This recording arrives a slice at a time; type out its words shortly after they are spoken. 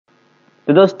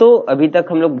तो दोस्तों अभी तक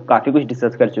हम लोग काफी कुछ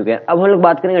डिस्कस कर चुके हैं। अब हम लोग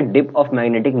बात करेंगे डिप ऑफ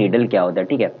मैग्नेटिक नीडल क्या होता है।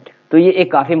 ठीक है, तो ये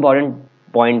एक काफी इंपॉर्टेंट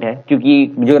पॉइंट है,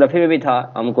 क्योंकि ज्योग्राफी में भी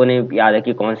था, हमको नहीं याद है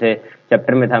कि कौन से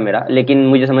चैप्टर में था मेरा, लेकिन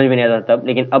मुझे समझ में नहीं आता तब,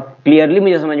 लेकिन अब क्लियरली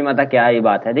मुझे समझ में आता क्या ये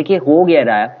बात है। देखिए हो गया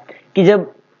रहा है कि जब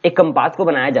एक कंपास को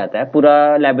बनाया जाता है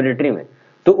पूरा लेबोरेटरी में,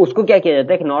 तो उसको क्या किया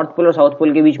जाता है कि नॉर्थ पोल और साउथ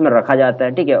पोल के बीच में रखा जाता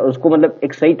है। ठीक है, उसको मतलब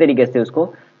एक सही तरीके से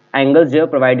उसको एंगल्स जो है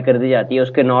प्रोवाइड कर दी जाती है,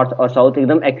 उसके नॉर्थ और साउथ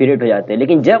एकदम एक्यूरेट हो जाते हैं।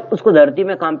 लेकिन जब उसको धरती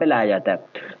में काम पे लाया जाता है,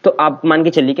 तो आप मान के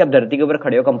चलिए कि आप धरती के ऊपर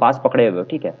खड़े हो, कंपास पकड़े हुए हो।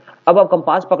 ठीक है, अब आप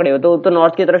कंपास पकड़े हो तो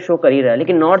नॉर्थ की तरफ शो कर ही रहा है,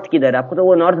 लेकिन नॉर्थ किधर है आपको, तो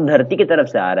वो नॉर्थ धरती की तरफ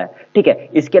से आ रहा है। ठीक है,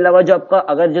 इसके अलावा जो आपका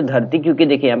अगर जो धरती, क्योंकि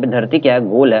देखिए यहाँ पे धरती क्या है,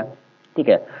 गोल है। ठीक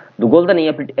है, तो गोल तो नहीं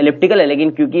है, एलिप्टिकल है, लेकिन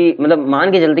क्योंकि मतलब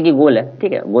मान के चलते कि गोल है।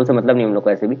 ठीक है, गोल से मतलब नहीं हम लोग को,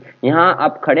 ऐसे भी यहाँ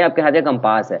आप खड़े, आपके हाथ में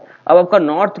कंपास है। अब आपका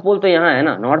नॉर्थ पोल तो यहाँ है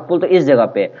ना, नॉर्थ पोल तो इस जगह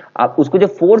पे है। आप उसको जो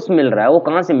फोर्स मिल रहा है वो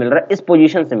कहाँ से मिल रहा है, इस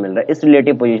पोजीशन से मिल रहा है, इस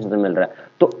रिलेटिव पोजीशन से मिल रहा है।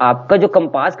 तो आपका जो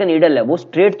कंपास का नीडल है वो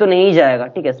स्ट्रेट तो नहीं जाएगा।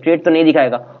 ठीक है, स्ट्रेट तो नहीं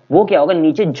दिखाएगा, वो क्या होगा,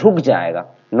 नीचे झुक जाएगा,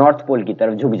 नॉर्थ पोल की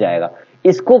तरफ झुक जाएगा।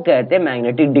 इसको कहते हैं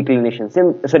magnetic declination,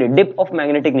 sorry dip of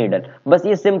magnetic needle. बस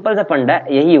ये सिंपल सा फंडा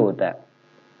है, यही होता है।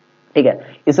 ठीक है,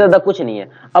 इससे ज्यादा कुछ नहीं है।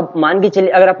 अब मान के चलिए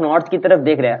अगर आप नॉर्थ की तरफ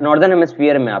देख रहे हैं, नॉर्दर्न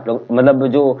हेमिस्फीयर में आप लोग, मतलब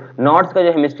जो नॉर्थ का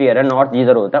जो हेमिस्फीयर है, नॉर्थ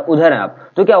जिधर होता है उधर है आप,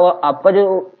 तो क्या हुआ, आपका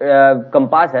जो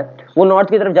कंपास है वो नॉर्थ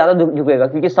की तरफ ज्यादा झुकेगा,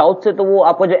 क्योंकि साउथ से तो वो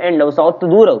आपका जो एंड है वो साउथ तो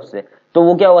दूर है उससे, तो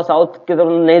वो क्या होगा, साउथ की तरफ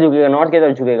नहीं झुकेगा, नॉर्थ की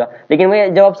तरफ झुकेगा। लेकिन वही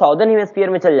जब आप साउदर्न हेमिस्फीयर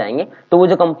में चल जाएंगे, तो वो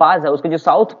जो कंपास है उसका जो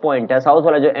साउथ पॉइंट है, साउथ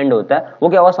वाला जो एंड होता है, वो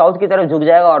क्या होगा, साउथ की तरफ झुक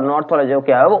जाएगा, और नॉर्थ वाला जो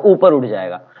क्या है वो ऊपर उठ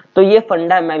जाएगा। तो ये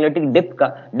फंडा है मैग्नेटिक डिप का।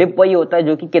 डिप वही होता है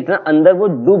जो कि कितना अंदर वो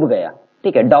डूब गया।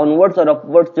 ठीक है, डाउनवर्ड्स और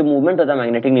अपवर्ड्स जो मूवमेंट होता है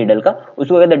मैग्नेटिक नीडल का,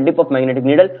 उसको कहते हैं dip of magnetic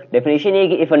needle. Definition ये है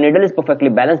कि if a needle is perfectly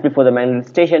balanced before the magnetic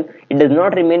station, it does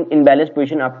not remain in balance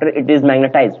position after it is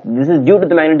magnetised. This is due to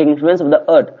the magnetic influence of the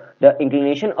earth. The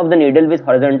inclination of the needle is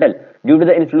horizontal due to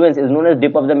the influence is known as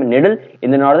dip of the needle.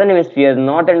 In the northern hemisphere,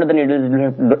 north end of the needle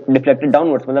is deflected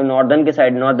downwards. मतलब northern के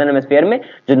side, northern hemisphere में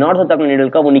जो north होता है अपने needle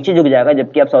का, वो नीचे झुक जाएगा,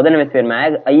 जबकि आप साउदर्न हेमिस्फीयर में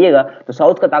आइएगा तो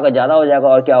साउथ का ताकत ज्यादा हो जाएगा,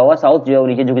 और क्या होगा, साउथ जो है वो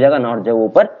नीचे झुक जाएगा, नॉर्थ जो है वो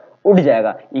ऊपर उठ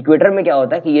जाएगा। इक्वेटर में क्या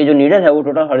होता है कि ये जो नीडल है वो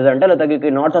टोटल हॉरिजॉन्टल होता है,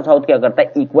 क्योंकि नॉर्थ और साउथ क्या करता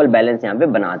है, इक्वल बैलेंस यहाँ पे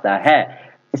बनाता है।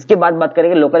 इसके बाद बात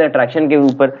करेंगे लोकल अट्रैक्शन के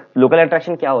ऊपर। लोकल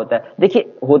अट्रैक्शन क्या होता है,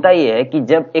 देखिए होता ये है कि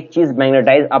जब एक चीज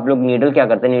मैग्नेटाइज, आप लोग नीडल क्या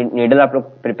करते हैं, नीडल आप लोग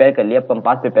प्रिपेयर कर लिया,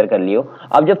 कंपास प्रिपेयर कर लियो,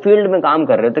 आप जब फील्ड में काम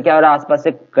कर रहे हो तो क्या हो रहा है, आसपास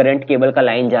से करंट केबल का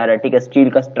लाइन जा रहा है। ठीक है, स्टील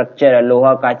का स्ट्रक्चर है,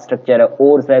 लोहा का स्ट्रक्चर है,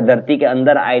 ओर्स है, धरती के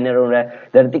अंदर आयरन ओर है,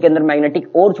 धरती के अंदर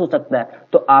मैग्नेटिक ओर्स हो सकता है।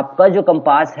 तो आपका जो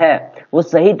कंपास है वो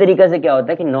सही तरीके से क्या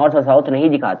होता है कि नॉर्थ और साउथ नहीं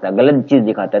दिखाता, गलत चीज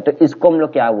दिखाता है। तो इसको हम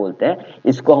लोग क्या बोलते हैं,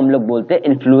 इसको हम लोग बोलते हैं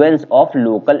इन्फ्लुएंस ऑफ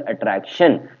लोकल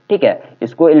अट्रैक्शन। ठीक है,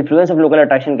 इसको इन्फ्लुएंस ऑफ लोकल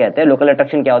अट्रैक्शन कहते हैं। लोकल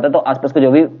अट्रैक्शन क्या होता है, तो आसपास का जो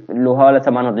भी लोहा वाला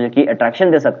सामान होता है जो कि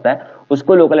अट्रैक्शन दे सकता है,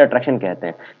 उसको लोकल अट्रैक्शन कहते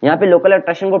हैं। यहाँ पे लोकल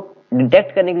अट्रैक्शन को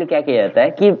डिटेक्ट करने के लिए क्या किया जाता है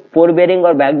कि फोर बेरिंग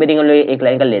और बैक बेरिंग एक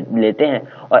लाइन का लेते हैं,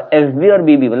 और एफबी और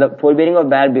बीबी मतलब फोर बेरिंग और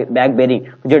बैक बेरिंग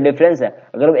जो डिफरेंस है,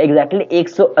 अगर वो एग्जैक्टली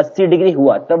 180 डिग्री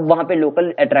हुआ तब वहां पे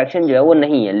लोकल अट्रैक्शन जो है वो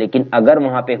नहीं है। लेकिन अगर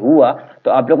वहां पे हुआ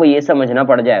तो आप लोग को ये समझना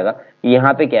पड़ जाएगा कि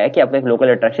यहाँ पे क्या है कि आपका एक लोकल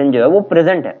अट्रैक्शन जो है वो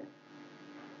प्रेजेंट है।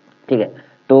 ठीक है,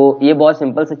 तो ये बहुत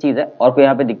सिंपल सी चीज है, और कोई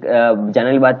यहाँ पे जानने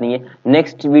वाली बात नहीं है।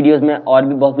 नेक्स्ट वीडियोस में और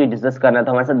भी बहुत कुछ डिस्कस करना है,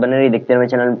 तो हमारे साथ बने रहिए, देखते रहिए मेरे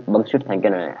channel बंकशूट। Thank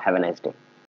you, have a nice day.